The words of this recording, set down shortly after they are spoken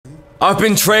I've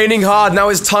been training hard, now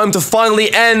it's time to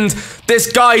finally end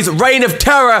this guy's reign of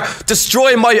terror,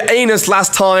 destroying my anus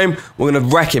last time. We're gonna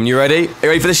wreck him, you ready? You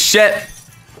ready for this shit?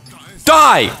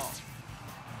 Die!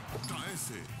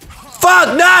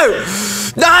 Fuck, no!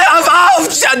 No, oh,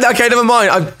 shit. Okay, never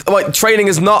mind. Like, training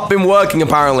has not been working,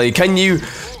 apparently. Can you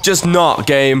just not,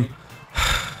 game?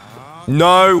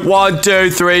 No, 1, 2,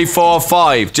 3, 4,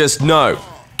 5. Just no.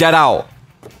 Get out.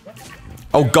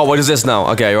 Oh god, what is this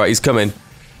now? Okay, right, he's coming.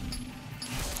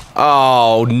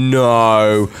 Oh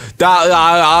no.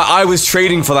 I was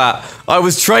training for that. I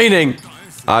was training.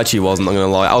 I actually wasn't, I'm gonna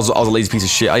lie. I was a lazy piece of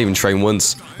shit. I didn't even train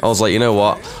once. I was like, you know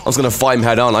what? I was gonna fight him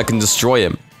head on. I can destroy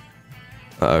him.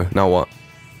 Uh-oh, now what?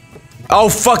 Oh,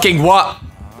 fucking what?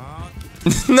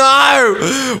 No!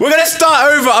 We're gonna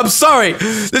start over. I'm sorry.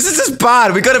 This is just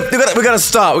bad. We gotta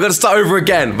start. We gotta start over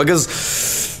again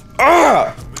because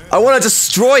I want to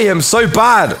destroy him so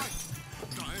bad.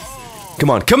 Come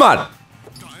on, come on.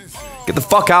 Get the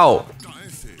fuck out.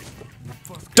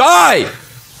 Die!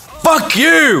 Fuck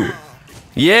you!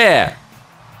 Yeah.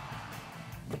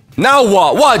 Now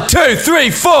what? 1, 2, 3,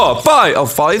 4, 5. Oh,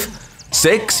 5,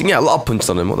 6. You can get a lot of punches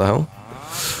on him. What the hell?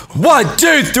 1,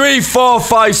 2, 3, 4,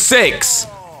 5, 6.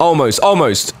 Almost,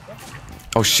 almost.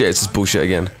 Oh shit, it's just bullshit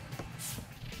again.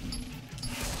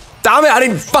 Damn it, I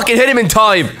didn't fucking hit him in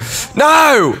time.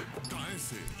 No!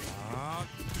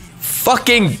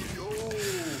 Fucking...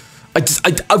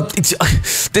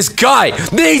 this guy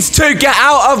needs to get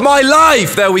out of my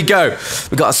life. There we go.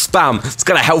 We got a spam. Let's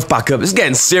get a health back up. This is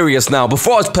getting serious now.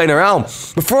 Before I was playing around.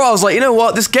 Before I was like, you know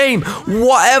what? This game,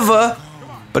 whatever.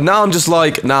 But now I'm just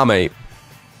like, nah, mate.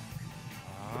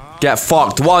 Get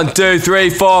fucked. 1, 2, 3,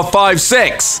 4, 5,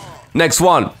 6. Next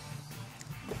one.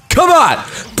 Come on.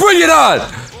 Bring it on.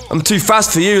 I'm too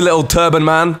fast for you, little turban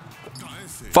man.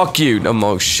 Fuck you. No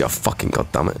more shit. Fucking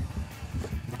goddammit.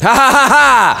 Ha ha ha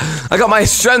ha! I got my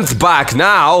strength back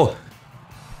now.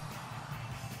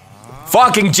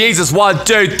 Fucking Jesus. 1,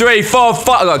 2, 3, 4, 5.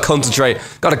 I gotta concentrate.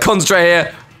 Gotta concentrate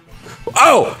here.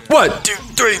 Oh! 1, 2,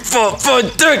 3, 4,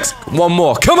 5, 6. One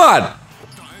more. Come on!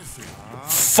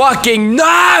 Fucking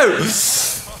no!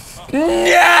 No!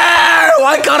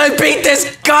 I gotta beat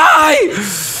this guy!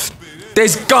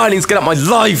 This guy needs to get out of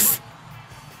my life.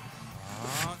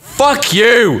 Fuck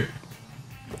you!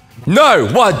 No!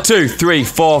 1, 2, 3,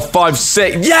 4, 5,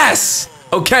 6. Yes!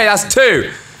 Okay, that's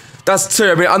 2. That's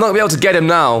 2. I mean, I'm not gonna be able to get him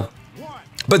now.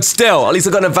 But still, at least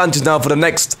I've got an advantage now for the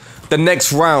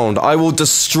next round. I will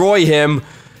destroy him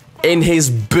in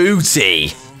his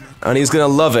booty. And he's gonna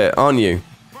love it, aren't you?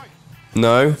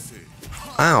 No?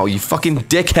 Ow, you fucking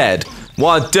dickhead.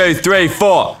 1, 2, 3,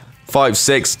 4, 5,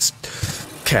 6.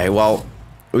 Okay, well,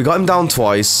 we got him down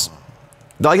twice.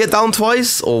 Did I get down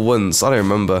twice? Or once? I don't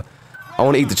remember. I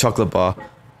want to eat the chocolate bar.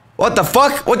 What the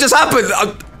fuck? What just happened?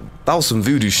 That was some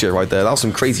voodoo shit right there. That was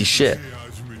some crazy shit.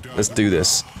 Let's do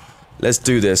this. Let's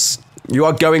do this. You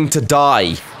are going to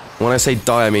die. When I say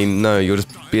die, I mean, no, you'll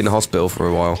just be in the hospital for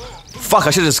a while. Fuck,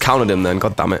 I should have just counted him then.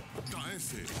 God damn it.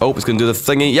 Oh, it's gonna do the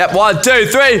thingy. Yep, 1, 2,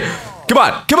 3. Come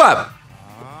on, come on.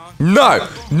 No,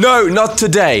 no, not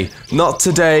today. Not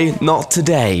today, not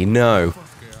today. No.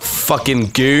 Fucking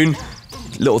goon.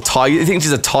 Little tiger. He thinks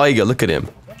he's a tiger. Look at him.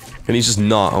 And he's just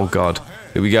not. Oh, God.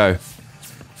 Here we go.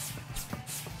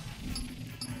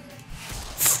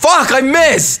 Fuck, I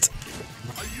missed.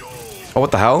 Oh,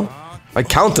 what the hell? I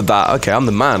countered that. Okay, I'm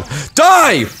the man.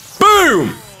 Die!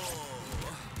 Boom!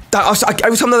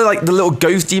 Every time that, like, the little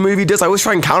ghosty movie does, I always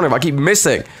try and counter him. I keep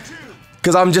missing.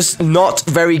 Because I'm just not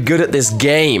very good at this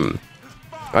game.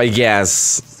 I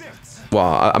guess.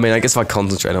 Well, I mean, I guess if I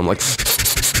concentrate, I'm like...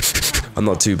 I'm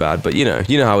not too bad, but you know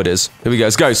how it is. Here we go,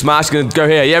 let's go. Smash, gonna go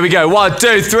here. Yeah, we go. 1,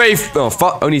 2, 3. Oh,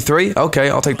 fuck. Only 3? Okay,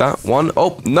 I'll take that. 1.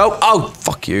 Oh, no. Oh,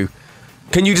 fuck you.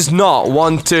 Can you just not?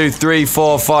 1, 2, 3,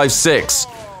 4, 5, 6.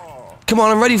 Come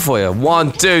on, I'm ready for you.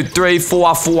 1, 2, 3,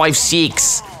 4, 5,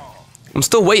 6. I'm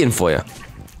still waiting for you.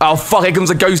 Oh, fuck, here comes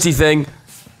a ghosty thing.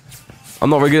 I'm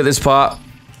not very good at this part.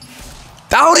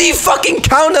 How do you fucking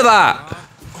counter that?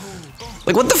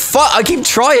 Like, what the fuck? I keep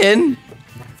trying,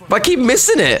 but I keep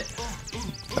missing it.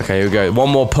 Okay, here we go. One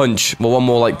more punch. Well, one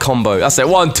more, like, combo. That's it.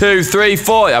 1, 2, 3,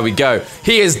 4. There we go.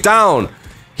 He is down.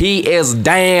 He is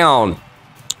down.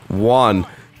 1,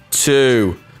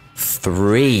 2,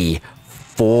 3,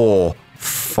 4,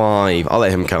 5. I'll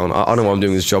let him count. I don't know why I'm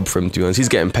doing this job for him, to be honest. He's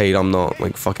getting paid. I'm not.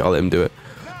 Like, fuck it. I'll let him do it.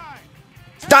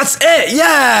 That's it!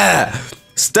 Yeah!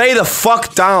 Stay the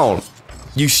fuck down.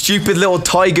 You stupid little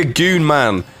tiger goon,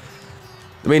 man.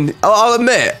 I mean, I'll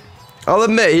admit,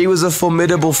 he was a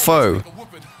formidable foe.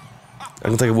 I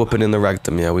can take a whooping in the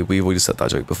rectum. Yeah, we already said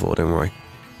that joke before, don't worry.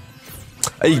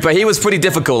 But he was pretty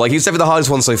difficult. Like, he's definitely the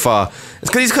hardest one so far. It's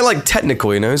because he's kind of like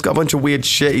technical, you know? He's got a bunch of weird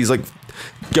shit. He's like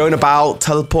going about,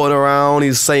 teleporting around.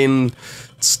 He's saying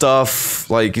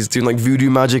stuff. Like, he's doing like voodoo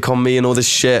magic on me and all this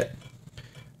shit.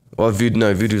 Well,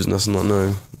 voodoo's not,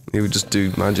 no. He would just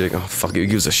do magic. Oh, fuck it, he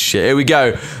gives a shit. Here we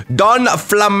go. Don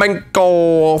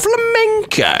Flamenco.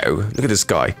 Flamenco. Look at this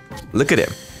guy. Look at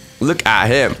him. Look at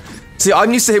him. See,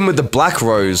 I'm used to him with the black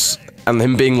rose and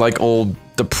him being like all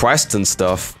depressed and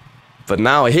stuff. But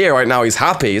now, right now, he's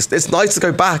happy. It's nice to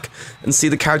go back and see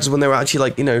the characters when they were actually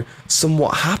like, you know,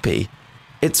 somewhat happy.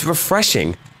 It's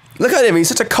refreshing. Look at him, he's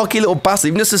such a cocky little bastard.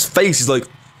 Even just his face, he's like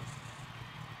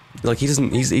he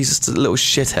doesn't, he's just a little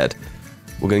shithead.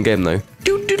 We're gonna get him though.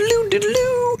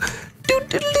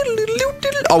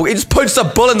 Oh, he just punched a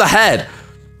bull in the head.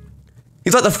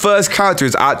 He's like the first character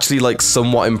who's actually like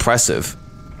somewhat impressive.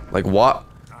 Like what?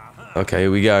 Okay,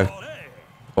 here we go.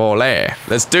 Ole,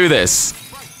 let's do this.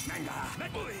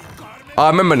 Oh, I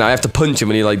remember now, I have to punch him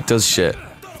when he like does shit.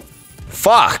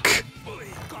 Fuck!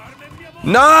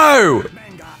 No!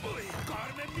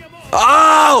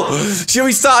 Oh! Should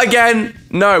we start again?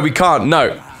 No, we can't.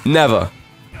 No, never.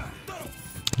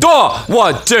 Door!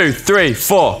 1, 2, 3,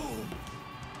 4.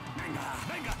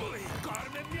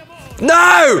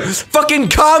 No! Fucking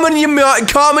Carmen, your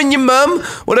mum.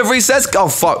 Whatever he says. Oh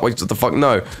fuck! Wait, what the fuck?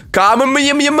 No. Carmen,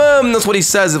 your mum. That's what he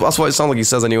says. That's what it sounds like he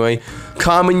says anyway.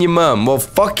 Carmen, your mum. Well,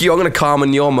 fuck you. I'm gonna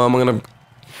Carmen your mum. I'm gonna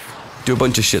do a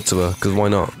bunch of shit to her. Cause why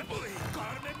not?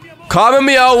 Carmen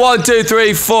Mio. 1, 2,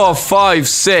 3, 4, 5,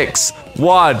 6.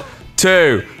 1,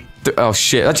 2. Oh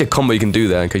shit! That's a combo you can do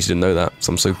there. In case you didn't know that.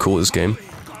 So I'm so cool at this game.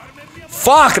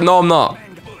 Fuck! No, I'm not.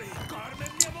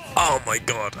 Oh my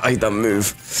god, I hate that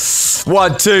move.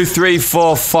 1, 2, 3,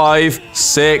 4, 5,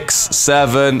 6,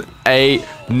 7, 8,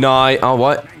 9. Oh,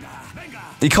 what?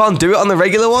 You can't do it on the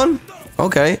regular one?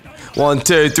 Okay. 1,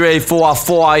 2, 3, 4,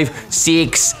 5,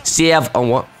 6, 7. Oh,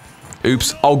 what?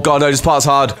 Oops. Oh god, no, this part's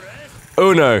hard.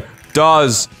 Uno,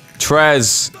 dos,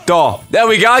 tres, do. There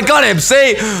we go, I got him,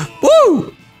 see?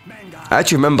 Woo! I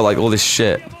actually remember, like, all this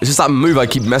shit. It's just that move I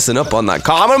keep messing up on, that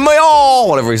Carmen Mayo,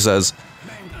 whatever he says.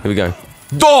 Here we go.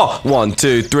 Door! 1,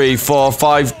 2, 3, 4,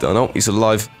 5. Oh no, he's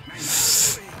alive.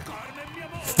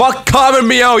 Fuck Carmen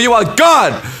Mio, you are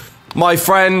God! My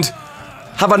friend,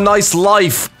 have a nice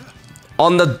life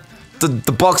on the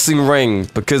boxing ring,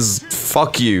 because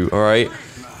fuck you, alright?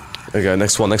 Okay,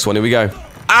 next one, here we go.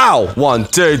 Ow! 1,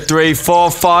 2, 3,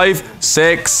 4, 5,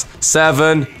 6,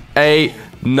 7, 8,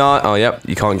 9. Oh, yep,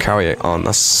 you can't carry it on.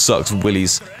 That sucks,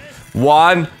 willies.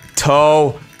 1,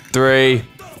 2, 3.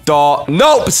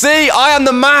 Nope! See? I am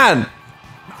the man!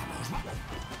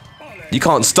 You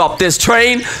can't stop this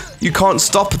train! You can't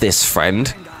stop this,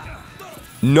 friend.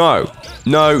 No.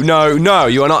 No, no, no.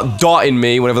 You are not dotting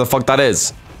me, whatever the fuck that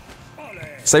is.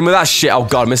 Same with that shit. Oh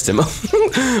god, I missed him.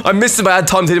 I missed him, but I had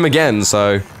time to hit him again,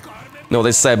 so... You know what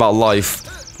they say about life.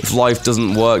 If life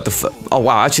doesn't work, oh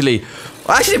wow, actually...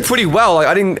 I actually did pretty well. Like,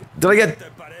 I didn't...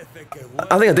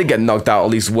 I think I did get knocked out at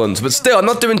least once, but still, I'm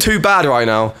not doing too bad right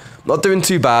now. Not doing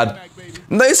too bad.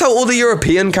 Notice how all the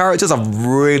European characters have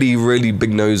really, really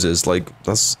big noses. Like,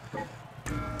 that's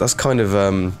kind of,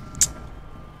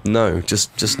 no.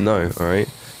 Just no, alright?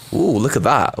 Ooh, look at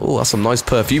that. Ooh, that's some nice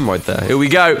perfume right there. Here we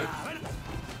go.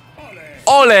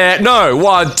 Ole! No!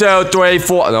 1, 2, 3,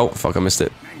 4. No, fuck, I missed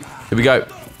it. Here we go.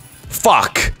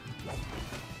 Fuck!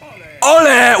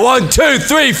 Ole! 1, 2,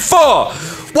 3, 4!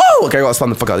 Whoa! Okay, well, spam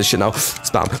the fuck out of this shit now.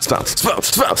 Spam.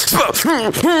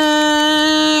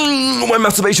 My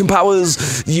masturbation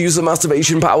powers. Use the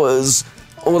masturbation powers.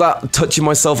 All that touching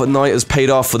myself at night has paid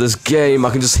off for this game.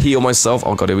 I can just heal myself.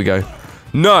 Oh god, here we go.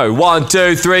 No. 1,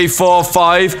 2, 3, 4,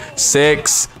 5,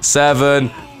 6,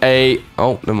 7, 8.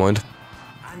 Oh, never mind.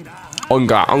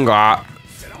 Unga.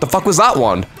 The fuck was that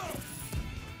one?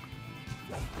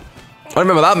 I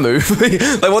remember that move.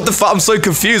 Like, what the fuck? I'm so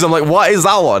confused. I'm like, what is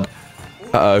that one?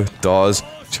 Uh-oh. Dos.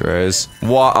 Tres.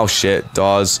 What? Oh, shit.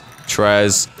 Dos.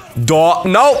 Tres.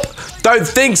 Nope! Don't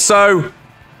think so!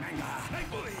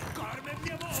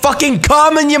 Fucking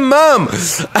Carmen your mum!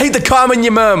 I hate the Carmen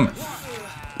your mum!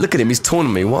 Look at him, he's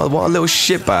taunting me. What a little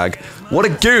shitbag. What a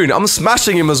goon. I'm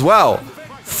smashing him as well.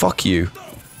 Fuck you.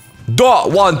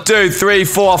 1, 2, 3,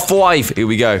 4, 5. Here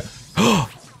we go.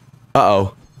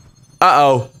 Uh-oh.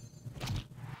 Uh-oh.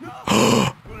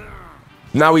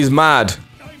 Now he's mad.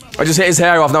 I just hit his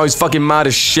hair off, now he's fucking mad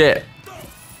as shit.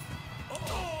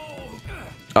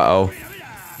 Uh-oh.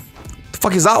 The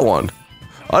fuck is that one?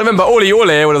 I remember Oli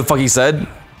Oli, whatever the fuck he said.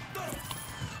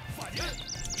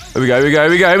 Here we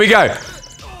go.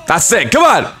 That's it, come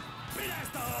on!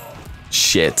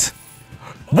 Shit.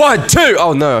 1, 2!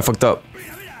 Oh no, I fucked up.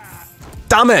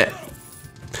 Damn it!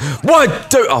 1,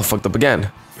 2. Oh, fucked up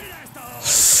again.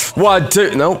 1,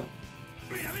 2. No.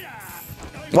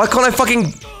 Why can't I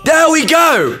fucking... There we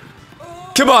go!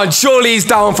 Come on, surely he's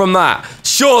down from that.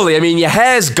 Surely, I mean, your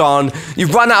hair's gone.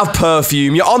 You've run out of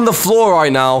perfume. You're on the floor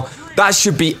right now. That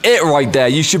should be it right there.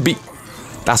 You should be...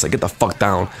 That's it, get the fuck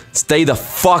down. Stay the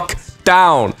fuck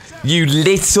down. You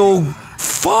little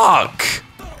fuck.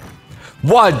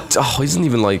 What? Oh, he isn't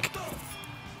even like...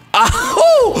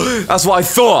 Oh! That's what I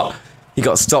thought. He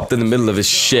got stopped in the middle of his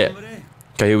shit.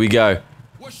 Okay, here we go.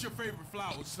 What's your favorite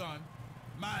flower, son?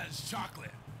 Mine's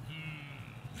chocolate.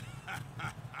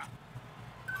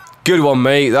 Good one,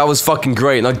 mate. That was fucking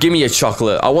great. Now give me your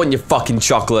chocolate. I want your fucking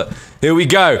chocolate. Here we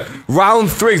go. Round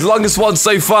 3, the longest one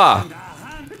so far.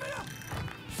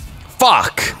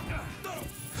 Fuck.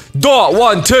 Dot.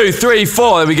 1, 2, 3,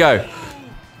 4. There we go.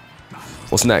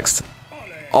 What's next?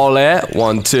 Ole.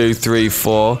 1, 2, 3,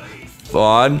 4.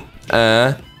 1.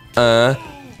 Yeah,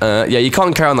 you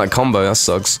can't carry on that combo. That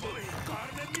sucks.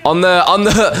 On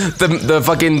the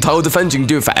fucking title defense, you can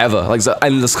do it forever. Like, it's an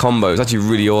endless combo. It's actually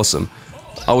really awesome.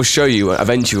 I will show you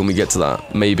eventually when we get to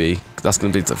that. Maybe. That's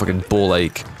gonna be the fucking ball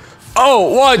ache.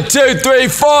 Oh, 1, 2, 3,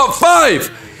 4,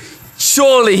 5!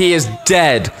 Surely he is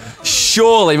dead.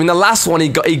 Surely. I mean, the last one, he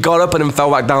got up and then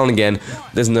fell back down again.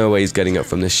 There's no way he's getting up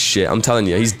from this shit. I'm telling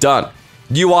you, he's done.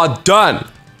 You are done.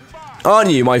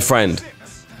 Aren't you, my friend?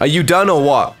 Are you done or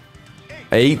what?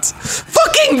 8.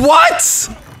 Fucking what?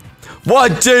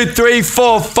 1, 2, 3,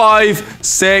 4, 5,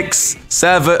 6,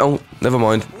 7. Oh, never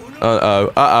mind.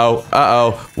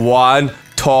 Uh-oh. 1,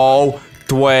 2,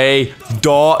 3,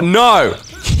 no!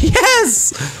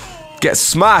 Yes! Get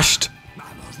smashed.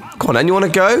 Come on, then, you wanna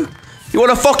go? You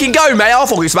wanna fucking go, mate? I'll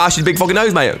fucking smash your big fucking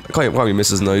nose, mate. I can't even miss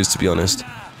his nose, to be honest.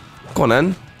 Come on,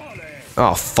 then.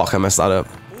 Oh, fuck, I messed that up.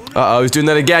 Uh-oh, he's doing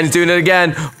that again, he's doing it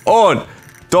again. 1,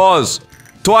 2,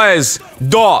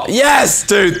 3, yes!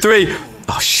 2, 3.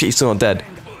 Oh, shit, he's still not dead.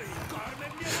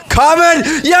 Come in,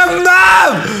 you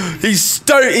man! He's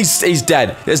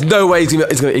dead. There's no way he's gonna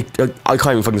I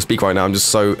can't even fucking speak right now. I'm just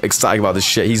so ecstatic about this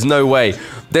shit. He's no way.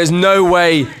 There's no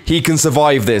way he can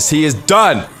survive this. He is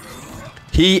done.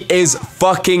 He is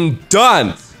fucking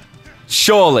done.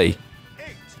 Surely.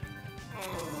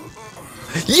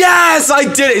 Yes, I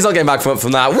did it. He's not getting back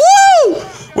from that. Woo!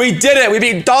 We did it. We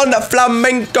beat Don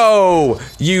Flamenco.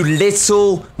 You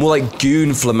little, more like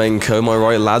Goon Flamenco, am I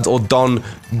right, lads? Or Don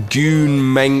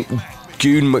Goon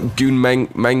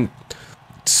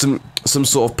some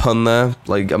sort of pun there.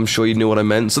 Like, I'm sure you knew what I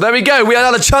meant. So there we go. We are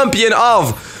now the champion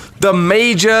of the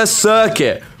major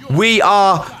circuit. We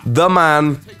are the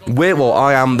man. Well,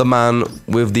 I am the man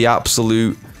with the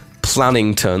absolute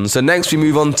Plannington. So next we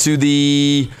move on to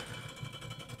the...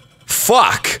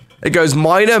 Fuck! It goes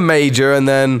minor, major, and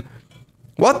then...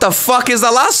 What the fuck is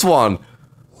the last one?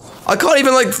 I can't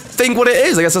even, like, think what it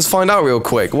is. I guess let's find out real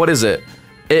quick. What is it?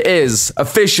 It is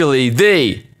officially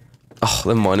the... Oh,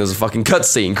 never mind. It was a fucking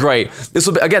cutscene. Great. This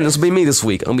will be... Again, this will be me this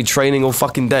week. I'll be training all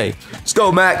fucking day. Let's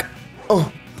go, Mac.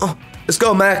 Oh. Let's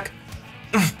go, Mac.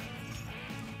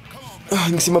 Oh,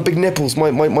 you can see my big nipples. My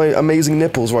amazing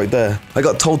nipples right there. I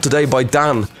got told today by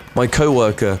Dan, my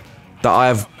co-worker, that I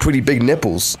have pretty big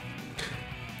nipples.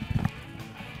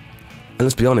 And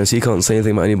let's be honest, he can't say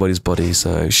anything about anybody's body,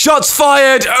 so... Shots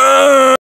fired!